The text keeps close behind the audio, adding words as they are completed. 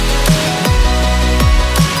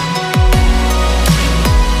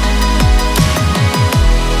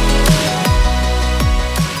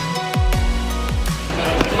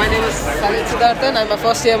Sidharthan. I'm a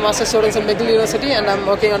first year master's student in McGill University and I'm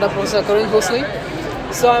working under Professor Corinne Housley.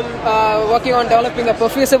 So I'm working on developing a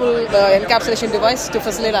perfusable encapsulation device to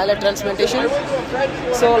facilitate islet transplantation.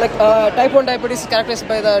 So type 1 diabetes is characterized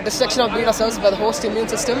by the destruction of beta cells by the host immune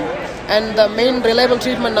system, and the main reliable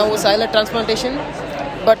treatment now is islet transplantation.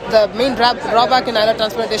 But the main drawback in islet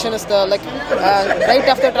transplantation is right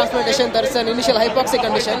after transplantation there is an initial hypoxic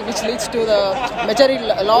condition which leads to the majority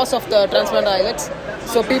loss of the transplanted islets.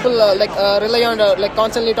 So people rely on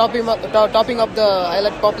constantly topping up the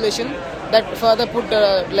islet population. That further put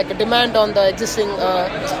a demand on the existing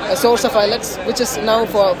source of islets, which is now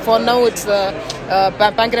for now it's the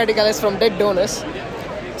pancreatic islets from dead donors.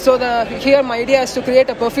 So here my idea is to create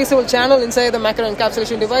a perfusable channel inside the macro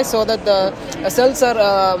encapsulation device so that the cells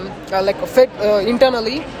are fed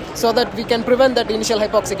internally so that we can prevent that initial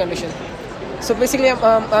hypoxic condition. So basically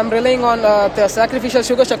I'm relying on the sacrificial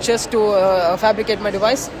sugar structures to fabricate my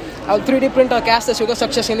device. I'll 3D print or cast the sugar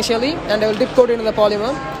structures initially and I will dip coat it in the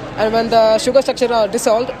polymer. And when the sugar structure are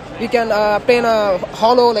dissolved, we can obtain a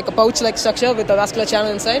hollow, a pouch-like structure with a vascular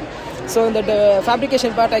channel inside. So in the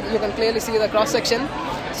fabrication part, you can clearly see the cross-section.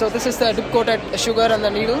 So this is the dip-coated sugar and the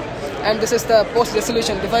needle, and this is the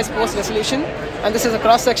post-dissolution, device post-dissolution, and this is a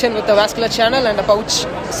cross-section with a vascular channel and a pouch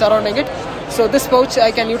surrounding it. So this pouch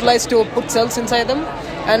I can utilize to put cells inside them,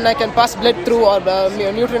 and I can pass blood through or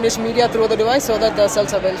nutrient-rich media through the device so that the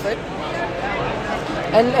cells are well fed.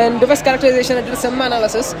 And device characterization, I did some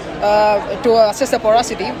analysis to assess the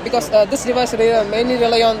porosity, because this device mainly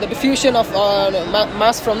rely on the diffusion of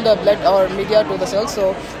mass from the blood or media to the cells.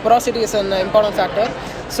 So porosity is an important factor.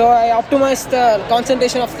 So I optimized the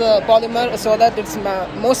concentration of the polymer so that it's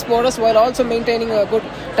most porous while also maintaining a good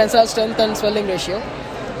tensile strength and swelling ratio.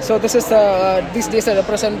 So this is these data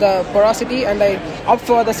represent the porosity, and I opt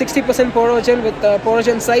for the 60% porogen with the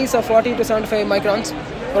porogen size of 40 to 75 microns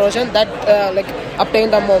porogen that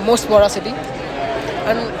obtained the most porosity.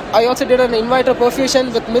 And I also did an in vitro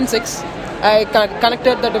perfusion with Min6. I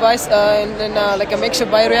connected the device in a makeshift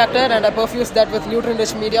bioreactor, and I perfused that with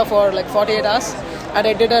nutrient-rich media for 48 hours. And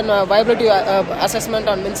I did a viability assessment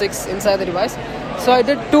on Min6 inside the device. So I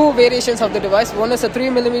did two variations of the device. One is a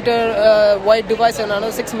 3mm wide device and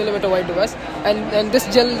another 6mm wide device. And this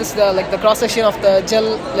gel is the cross section of the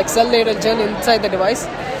gel, cell layer gel inside the device.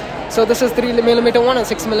 So this is 3mm one and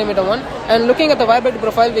 6mm one. And looking at the viability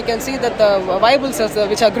profile, we can see that the viable cells,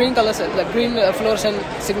 which are green colors, green fluorescent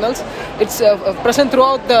signals, it's present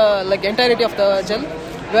throughout the entirety of the gel.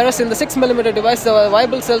 Whereas in the 6mm device, the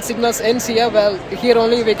viable cell signals ends here. Well, here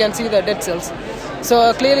only we can see the dead cells.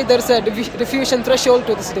 So clearly there is a diffusion threshold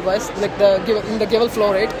to this device, in the given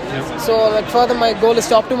flow rate. Yep. So further, my goal is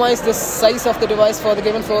to optimize the size of the device for the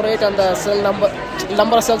given flow rate and the cell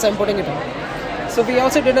number of cells I'm putting it in. So we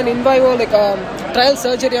also did an in vivo trial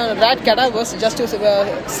surgery on rat cadavers just to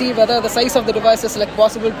see whether the size of the device is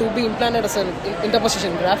possible to be implanted as an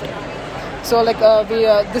interposition graft. So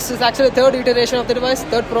this is actually the third iteration of the device,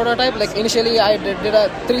 third prototype. Initially I did a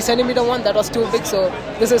 3cm one that was too big, so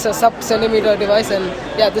this is a sub-centimeter device, and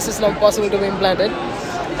yeah, this is now possible to be implanted.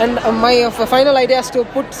 And my final idea is to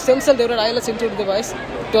put stem cell derived islets into the device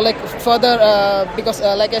to further because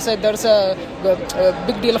like I said, there's a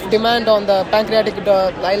big deal of demand on the pancreatic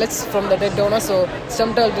islets from the dead donor. So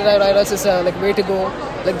stem cell derived islets is way to go.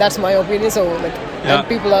 That's my opinion. So and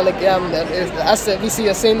people are as we see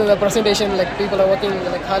a same in the presentation, people are working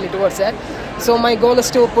hardly towards that. So my goal is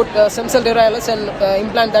to put stem cell derived islets and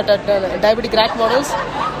implant that at diabetic rat models,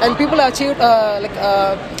 and people have achieved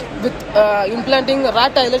with implanting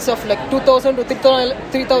rat islets of 2,000 to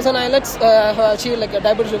 3,000 islets have achieved a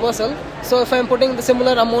diabetes reversal. So if I'm putting the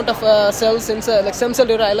similar amount of cells inside, stem cell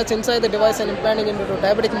derived islets inside the device and implanting into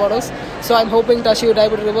diabetic models, so I'm hoping to achieve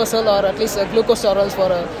diabetes reversal or at least glucose tolerance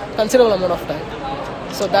for a considerable amount of time.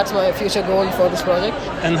 So that's my future goal for this project.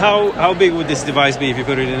 And how big would this device be if you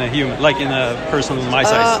put it in a human, in a person my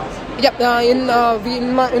size? In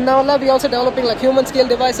our lab we are also developing human scale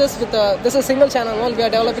devices with this is single channel one. We are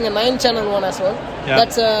developing a 9-channel one as well. Yeah.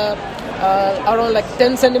 That's around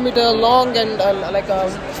 10 centimeter long and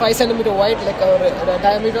 5 centimeter wide,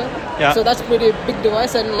 diameter. Yeah. So that's pretty big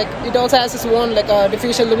device, and it also has its own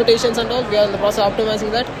diffusion limitations and all. We are in the process of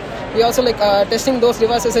optimizing that. We also testing those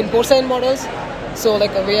devices in porcine models. So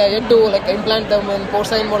we are yet to implant them in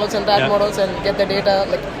porcine models and rat models and get the data,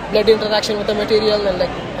 blood interaction with the material,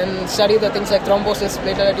 and study the things like thrombosis,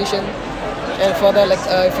 platelet adhesion, and further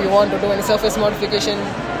if you want to do any surface modification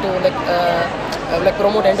to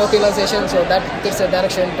promote endothelialization, so that gives a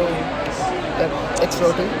direction to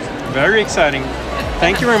explore to. Very exciting.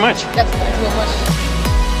 Thank you very much. Yep, thank you very much.